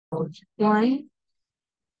One,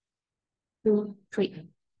 two, three.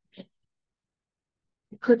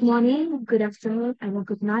 Good morning, good afternoon, and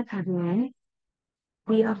good night, everyone.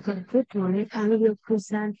 We are from Good Morning, and we will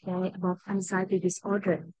present today about anxiety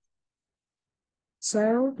disorder.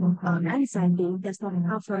 So, anxiety does not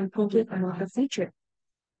often thinking about the future,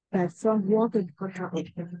 but from what we control it.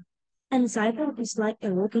 Anxiety is like a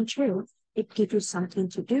walking trail. It gives you something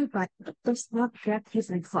to do, but it does not get you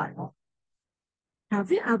very far. Have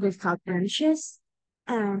you ever felt anxious?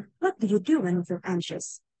 And what do you do when you feel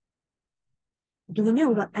anxious? Do you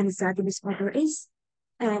know what anxiety disorder is?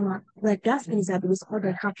 And where does anxiety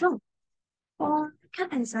disorder come from? Or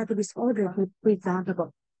can anxiety disorder be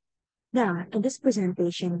preventable? Now, in this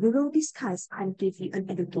presentation, we will discuss and give you an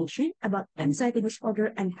education about anxiety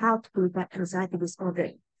disorder and how to prevent anxiety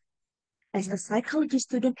disorder. As a psychology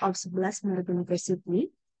student of Sebelas Maret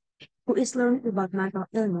University, who is learning about mental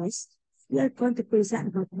illness, we are going to present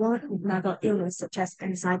about one with mental illness such as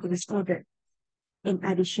anxiety disorder. In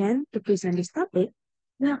addition to present this topic,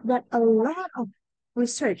 we have done a lot of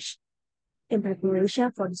research in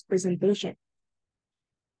preparation for this presentation.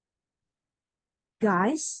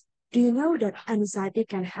 Guys, do you know that anxiety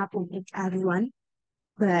can happen in everyone?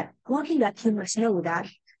 But one thing that you must know that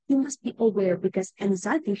you must be aware because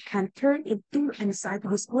anxiety can turn into anxiety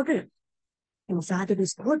disorder. Anxiety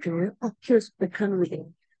disorder occurs frequently,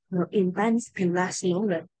 more intense and lasts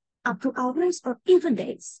longer, up to hours or even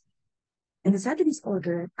days. Anxiety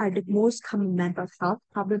disorder are the most common mental health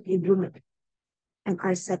problem in women and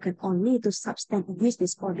are second only to substance abuse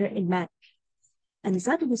disorder in men.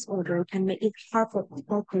 Anxiety disorder can make it hard for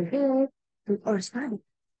people to live, to or study,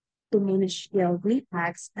 to manage their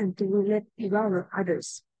impacts, and to relate well with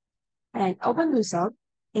others, and often result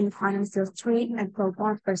in financial strain and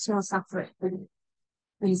prolonged personal suffering.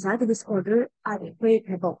 Anxiety disorder are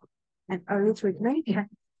treatable, and early treatment can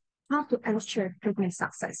help to ensure treatment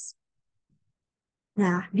success.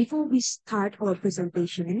 Now, before we start our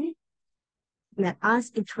presentation, let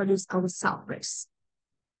us introduce ourselves first.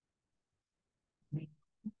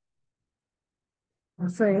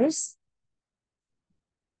 First,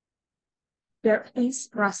 there is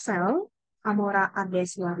Russell Amora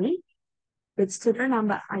Andeswari with student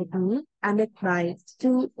number ID ended by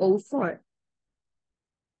 204.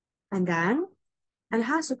 And then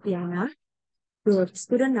Anha Supriana with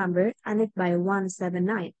student number ended by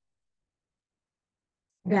 179.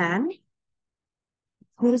 Then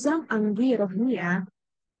Mirzam Anggi Rohnia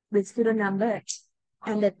with student number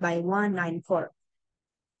ended by 194.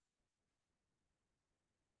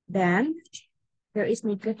 Then there is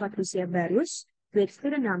Nika Patricia Barus with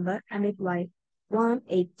student number ended by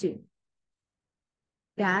 182.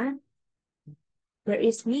 Then there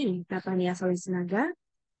is me, Natania Solisinaga,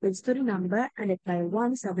 with student number ended by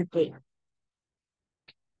 178.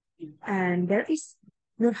 And there is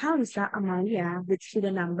Nurhalisa Amalia with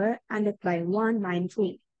student number ended by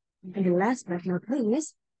 193. And the last but not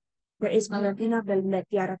least, there is Valentina Belinda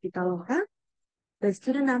Tiara Pitaloka with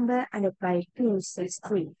student number ended by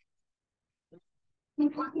 263.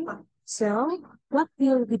 So, what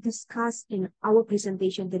will we discuss in our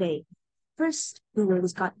presentation today? First, we will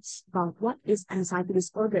discuss about what is anxiety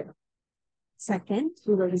disorder. Second,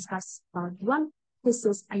 we will discuss about what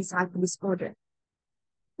is anxiety disorder.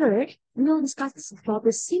 Third, we will discuss about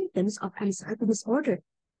the symptoms of anxiety disorder.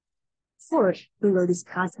 Fourth, we will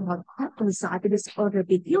discuss about how anxiety disorder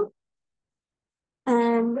begins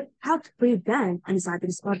and how to prevent anxiety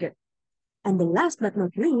disorder. And the last but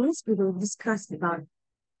not least, we will discuss about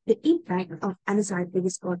the impact of anxiety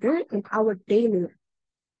disorder in our daily life.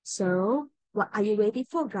 So, what are you waiting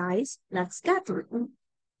for, guys? Let's get to it.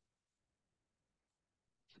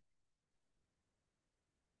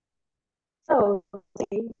 So,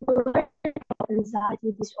 today we'll learn about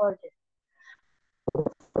anxiety disorder.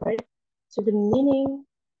 Right? So, the meaning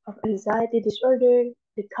of anxiety disorder,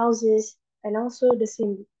 the causes, and also the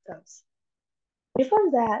symptoms.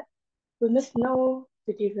 Before that, we must know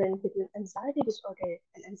the difference between anxiety disorder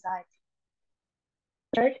and anxiety.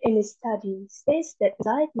 Third, in a study states that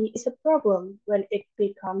anxiety is a problem when it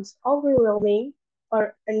becomes overwhelming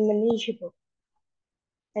or unmanageable,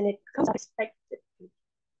 and it becomes unexpected.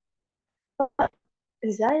 But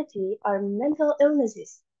anxiety are mental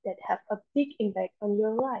illnesses that have a big impact on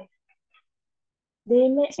your life. They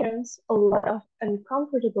may experience a lot of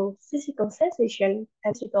uncomfortable physical sensation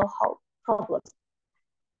and physical health problems.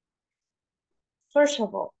 First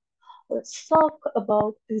of all, let's talk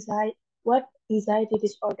about what anxiety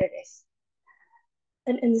disorder is.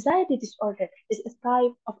 An anxiety disorder is a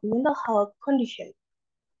type of mental health condition.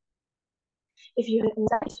 If you have an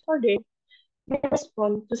anxiety disorder, may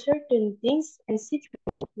respond to certain things and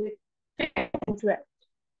situations with fear and dread.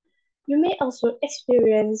 You may also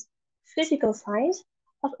experience physical signs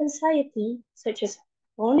of anxiety, such as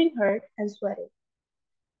pounding heart and sweating.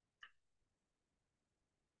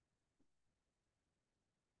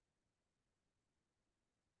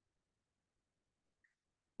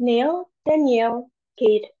 Neil, Danielle,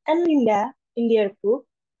 Kate, and Linda, in their book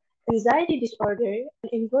Anxiety Disorder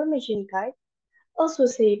and Information Guide, also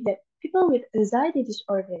say that people with anxiety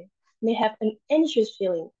disorder may have an anxious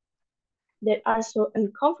feeling that are so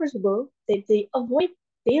uncomfortable that they avoid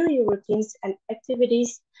daily routines and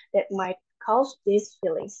activities that might cause these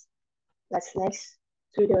feelings. Let's next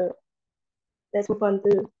to the let's move on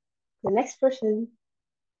to the next person.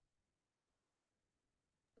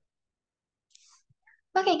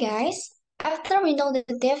 Okay, guys. After we know the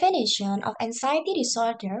definition of anxiety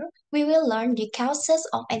disorder, we will learn the causes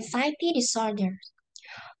of anxiety disorder.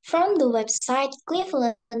 From the website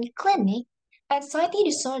Cleveland Clinic, anxiety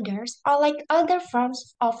disorders are like other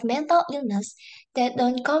forms of mental illness that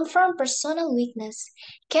don't come from personal weakness,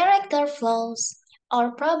 character flaws,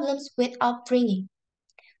 or problems with upbringing.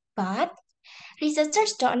 But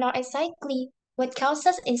researchers don't know exactly what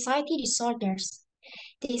causes anxiety disorders.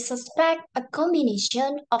 They suspect a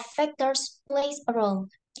combination of factors plays a role: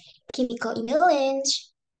 chemical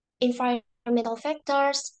imbalance, environmental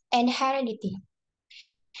factors, and heredity.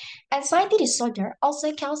 Anxiety disorder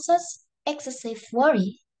also causes excessive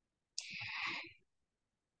worry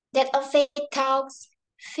that affect thoughts,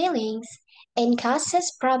 feelings, and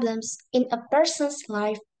causes problems in a person's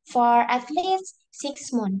life for at least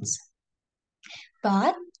 6 months.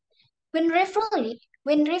 But when referring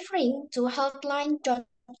to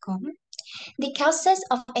Healthline.com, the causes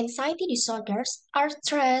of anxiety disorders are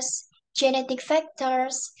stress, genetic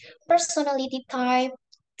factors, personality type,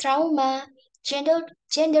 trauma,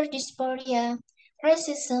 gender dysphoria,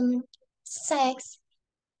 racism, sex,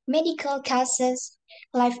 medical causes,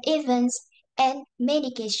 life events, and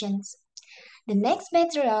medications. The next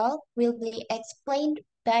material will be explained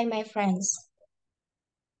by my friends.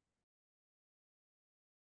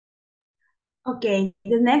 Okay,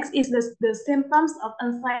 the next is the symptoms of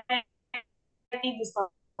anxiety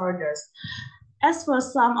disorders. As for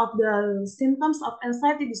some of the symptoms of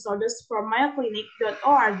anxiety disorders from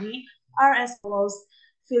mayoclinic.org are as follows: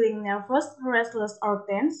 feeling nervous, restless, or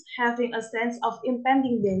tense, having a sense of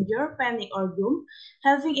impending danger, panic, or doom,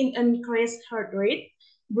 having an increased heart rate,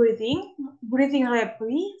 breathing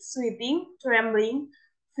rapidly, sweating, trembling,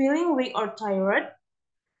 feeling weak or tired,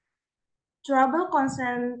 trouble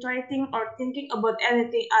concentrating or thinking about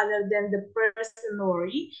anything other than the present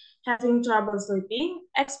worry, having trouble sleeping,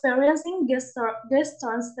 experiencing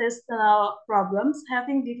gastrointestinal problems,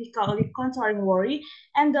 having difficulty controlling worry,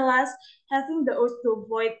 and the last, having the urge to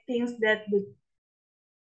avoid things that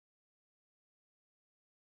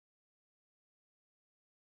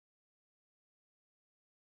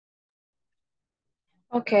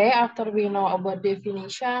Okay, after we know about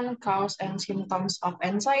definition, cause, and symptoms of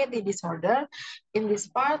anxiety disorder, in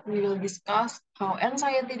this part, we will discuss how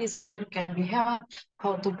anxiety disorder can be helped,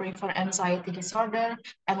 how to prevent anxiety disorder,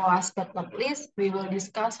 and last but not least, we will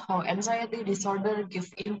discuss how anxiety disorder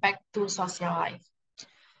give impact to social life.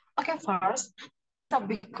 Okay, first, a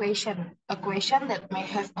big question, a question that may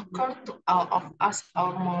have occurred to all of us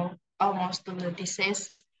almost to the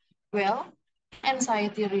disease. Well,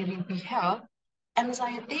 anxiety really be helped?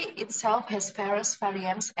 Anxiety itself has various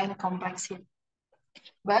variants and complexity.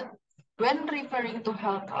 But when referring to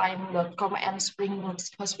healthline.com and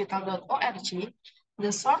springbrookhospital.org,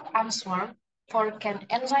 the short answer for can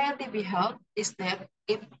anxiety be helped is that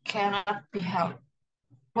it cannot be helped.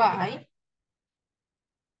 Why?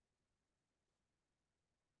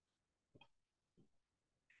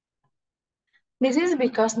 This is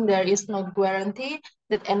because there is no guarantee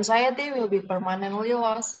that anxiety will be permanently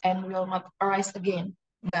lost and will not arise again.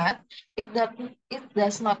 But it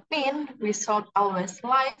does not mean we should always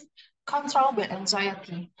live controlled by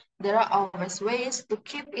anxiety. There are always ways to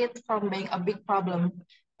keep it from being a big problem.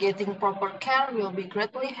 Getting proper care will be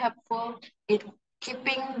greatly helpful in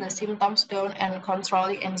keeping the symptoms down and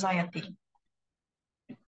controlling anxiety.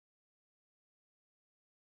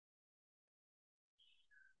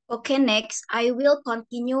 Okay, next, I will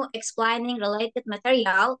continue explaining related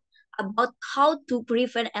material about how to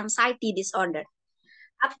prevent anxiety disorder.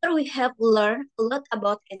 After we have learned a lot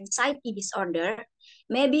about anxiety disorder,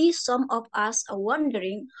 maybe some of us are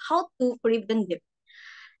wondering how to prevent them.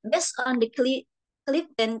 Based on the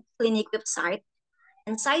Cleveland Clinic website,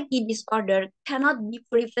 anxiety disorder cannot be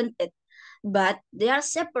prevented, but there are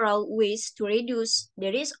several ways to reduce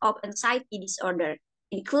the risk of anxiety disorder,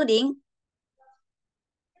 including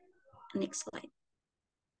Next slide.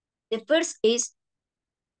 The first is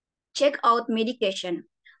check out medication.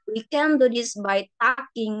 We can do this by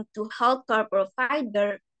talking to healthcare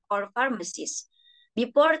provider or pharmacist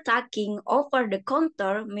before taking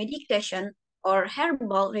over-the-counter medication or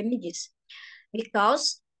herbal remedies,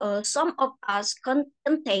 because some of us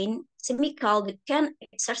contain chemical that can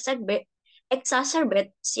exacerbate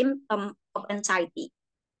symptoms of anxiety.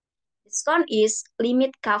 This one is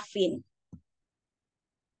limit caffeine.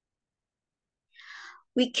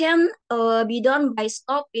 We can be done by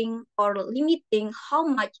stopping or limiting how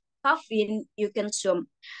much caffeine you consume,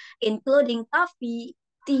 including coffee,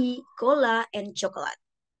 tea, cola, and chocolate.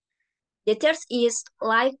 The third is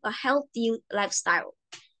live a healthy lifestyle.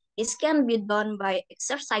 This can be done by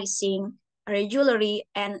exercising regularly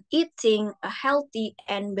and eating a healthy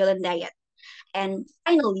and balanced diet. And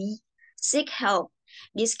finally, seek help.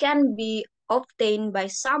 This can be obtained by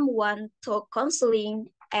someone through counseling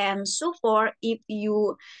and support if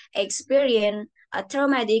you experience a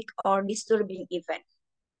traumatic or disturbing event.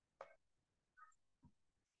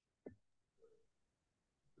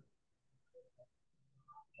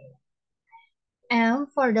 And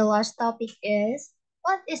for the last topic is,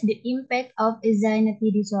 what is the impact of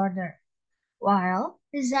anxiety disorder? While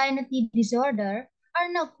anxiety disorder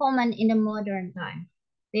are now common in the modern time,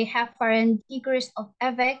 they have varying degrees of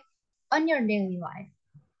effect on your daily life.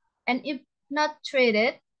 And if not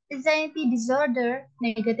treated, anxiety disorder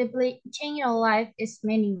negatively change your life in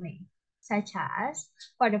many ways, such as,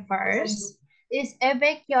 for the first, is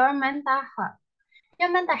affect your mental health.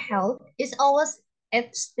 Your mental health is always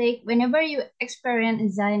at stake whenever you experience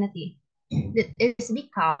anxiety. That is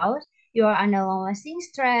because you are undergoing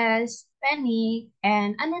stress, panic,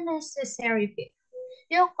 and unnecessary fear.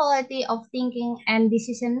 Your quality of thinking and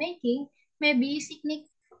decision making may be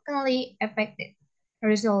significantly affected,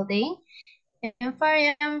 resulting in a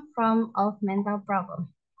variant form of mental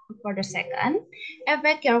problem. For the second,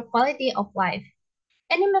 affect your quality of life.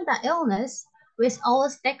 Any mental illness will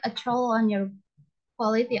always take a toll on your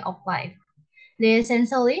quality of life. They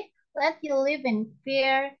essentially let you live in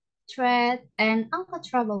fear, dread, and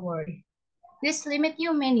uncontrollable worry. This limits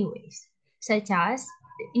you in many ways, such as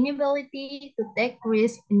the inability to take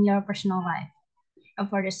risks in your personal life. And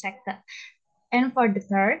for the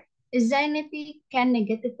third, anxiety can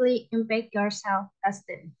negatively impact your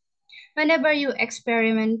self-esteem. Whenever you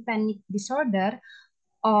experience panic disorder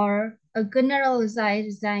or a generalized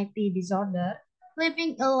anxiety disorder,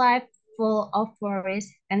 living a life full of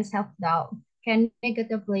worries and self-doubt can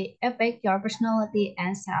negatively affect your personality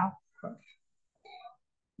and self-worth.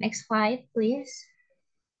 Next slide, please.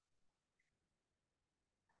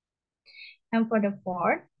 And for the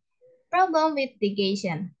fourth, problem with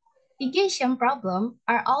digestion. Digestion problems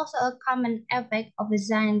are also a common effect of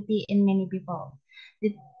anxiety in many people.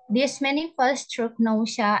 This manifests through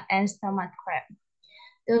nausea and stomach cramp.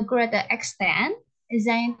 To a greater extent,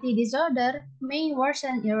 anxiety disorder may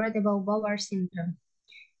worsen irritable bowel syndrome.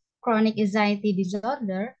 Chronic anxiety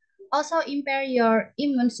disorder also impair your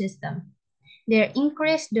immune system. They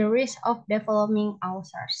increase the risk of developing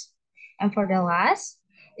ulcers. And for the last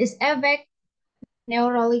is affect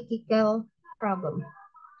neurological problem.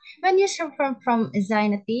 When you suffer from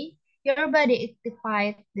anxiety, your body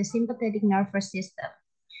activates the sympathetic nervous system.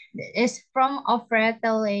 That is from of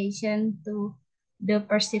retaliation to the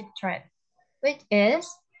perceived threat, which is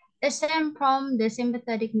the same from the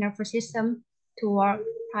sympathetic nervous system to work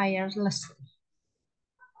tirelessly.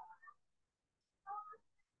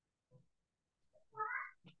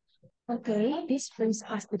 Okay, this brings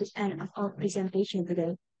us to the end of our presentation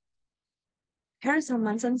today. Harrison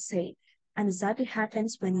Manson said, anxiety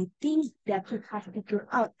happens when you think that you have to figure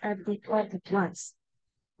out everything all at once.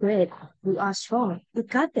 Great, we are strong. We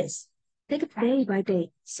got this. Take it day by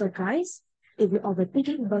day. So guys, if you're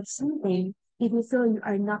overthinking about something, if you feel you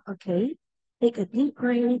are not okay, take a deep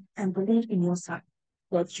breath and believe in yourself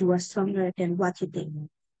that you are stronger than what you think.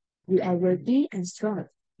 You are worthy and strong.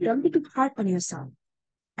 Don't be too hard on yourself.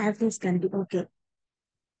 Everything's gonna be okay.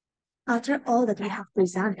 After all that we have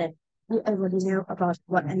presented, we already know about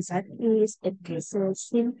what anxiety is, its causes,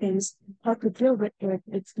 symptoms, how to deal with it,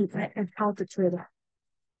 its effect, and how to treat it.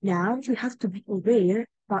 Now we have to be aware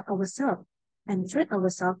about ourselves and treat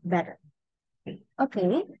ourselves better.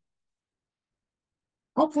 Okay,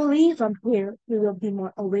 hopefully from here we will be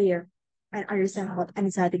more aware and understand about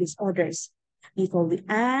anxiety disorders. Before we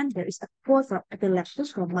end, there is a quote from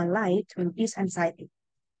Epileptus from my life to reduce anxiety.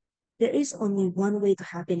 There is only one way to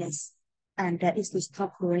happiness, and that is to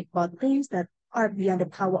stop worrying about things that are beyond the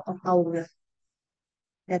power of our will.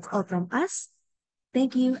 That's all from us.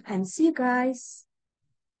 Thank you and see you guys.